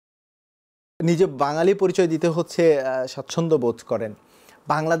নিজে বাঙালি পরিচয় দিতে হচ্ছে স্বাচ্ছন্দ্য বোধ করেন।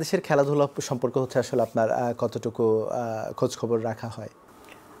 বাংলাদেশের খেলাধুলা সম্পর্কে হচ্ছে আসলে আপনার কতটুকু খোঁজ খবর রাখা হয়?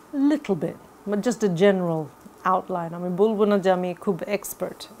 Little bit, but just a general outline. আমি বলবো না যে আমি খুব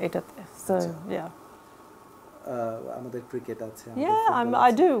এক্সপার্ট এটাতে। So yeah. আমাদের ক্রিকেট আছে। Yeah, I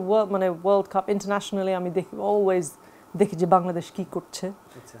do. মানে ওয়ার্ল্ড কাপ ইন্টারন্যাশনালি আমি দেখি, অলওয়েজ দেখি যে বাংলাদেশ কি করছে।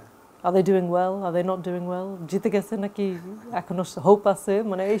 আচ্ছা। Are they doing well? Are they not doing well? জিতে গেছে নাকি এখনো হোপ আছে,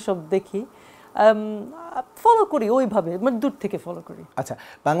 মানে এইসব দেখি। ফলো করি ওইভাবে, মানে দূর থেকে ফলো করি। আচ্ছা,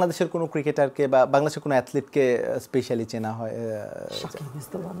 বাংলাদেশের কোনো ক্রিকেটারকে বা বাংলাদেশের কোনো অ্যাথলিটকে স্পেশালি চেনা হয়? Shakib is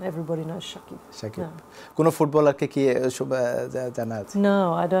the one. Everybody knows Shakib. Shakib. কোনো ফুটবলারকে কি জানা আছে? No,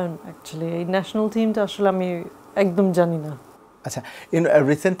 I don't actually. এই ন্যাশনাল টিমটা আসলে আমি একদম জানি না। আচ্ছা, ইন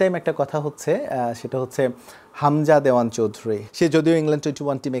রিসেন্ট টাইম একটা কথা হচ্ছে, সেটা হচ্ছে হামজা দেওয়ান চৌধুরী। সে যদিও ইংল্যান্ড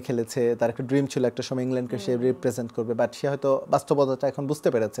 21 টিমে খেলেছে, তার একটা ড্রিম ছিল একটা সময় ইংল্যান্ডকে সে রিপ্রেজেন্ট করবে, বাট সে হয়তো বাস্তবতাটা এখন বুঝতে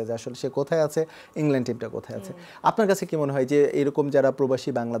পেরেছে যে আসলে সে কোথায় আছে, ইংল্যান্ড টিমটা কোথায় আছে। আপনার কাছে কি মনে হয় যে এরকম যারা প্রবাসী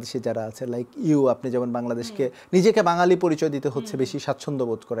বাংলাদেশি যারা আছে, লাইক আপনি যেমন বাংলাদেশকে নিজেকে বাঙালি পরিচয় দিতে হচ্ছে বেশি স্বাচ্ছন্দ্য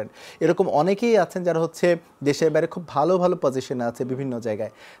বোধ করেন, এরকম অনেকেই আছেন যারা হচ্ছে দেশের বাইরে খুব ভালো ভালো পজিশনে আছে বিভিন্ন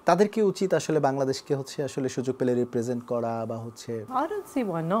জায়গায়, তাদের কি উচিত আসলে বাংলাদেশকে হচ্ছে আসলে সুযোগ পেলে রিপ্রেজেন্ট করা বা হচ্ছে? I don't see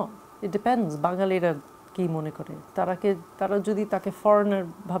why not. It depends. বাঙালিরা কি মনে করে, তারা যদি তাকে ফরেনার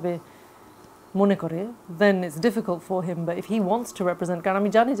ভাবে মনে করে, then it's difficult for him, but if he wants to represent, কারণ আমি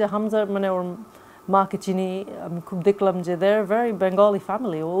জানি যে হামজা, মানে ওর মাকে চিনি, আমি খুব দেখলাম যে they're very Bengali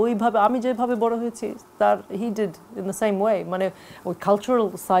family, ওইভাবে আমি যেভাবে বড় হয়েছি তার he did in the same way, মানে ওই কালচারাল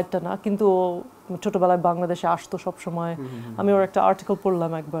সাইডটা না, কিন্তু ছোটবেলায় বাংলাদেশে আসতো সব সময়। আমি ওর একটা আর্টিকেল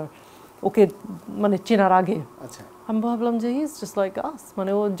পড়লাম একবার ওকে মানে চেনার আগে। আচ্ছা, আমি ভাবলাম যে হি ইজ জাস্ট লাইক আস,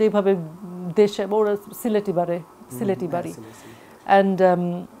 মানে ও যেভাবে দেশে ওর সিলেটি বাড়ি, অ্যান্ড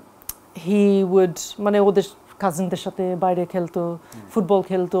হি উড, মানে ওদের কাজিনদের সাথে বাইরে খেলতো, ফুটবল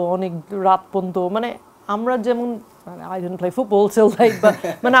খেলতো অনেক রাত পর্যন্ত, মানে আমরা যেমন, I don't play football so like,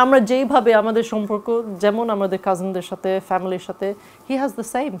 মানে আমরা যেইভাবে আমাদের সম্পর্ক যেমন আমাদের কাজিনদের সাথে ফ্যামিলির সাথে, he has the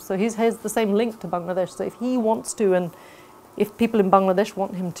same, so he has the same link to Bangladesh, so if he wants to and if people in Bangladesh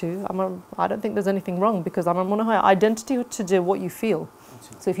want him to, I don't think there's anything wrong, because আমার মনে হয় identity হচ্ছে যে what you feel.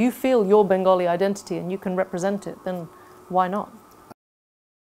 So if you feel your Bengali identity and you can represent it, then why not?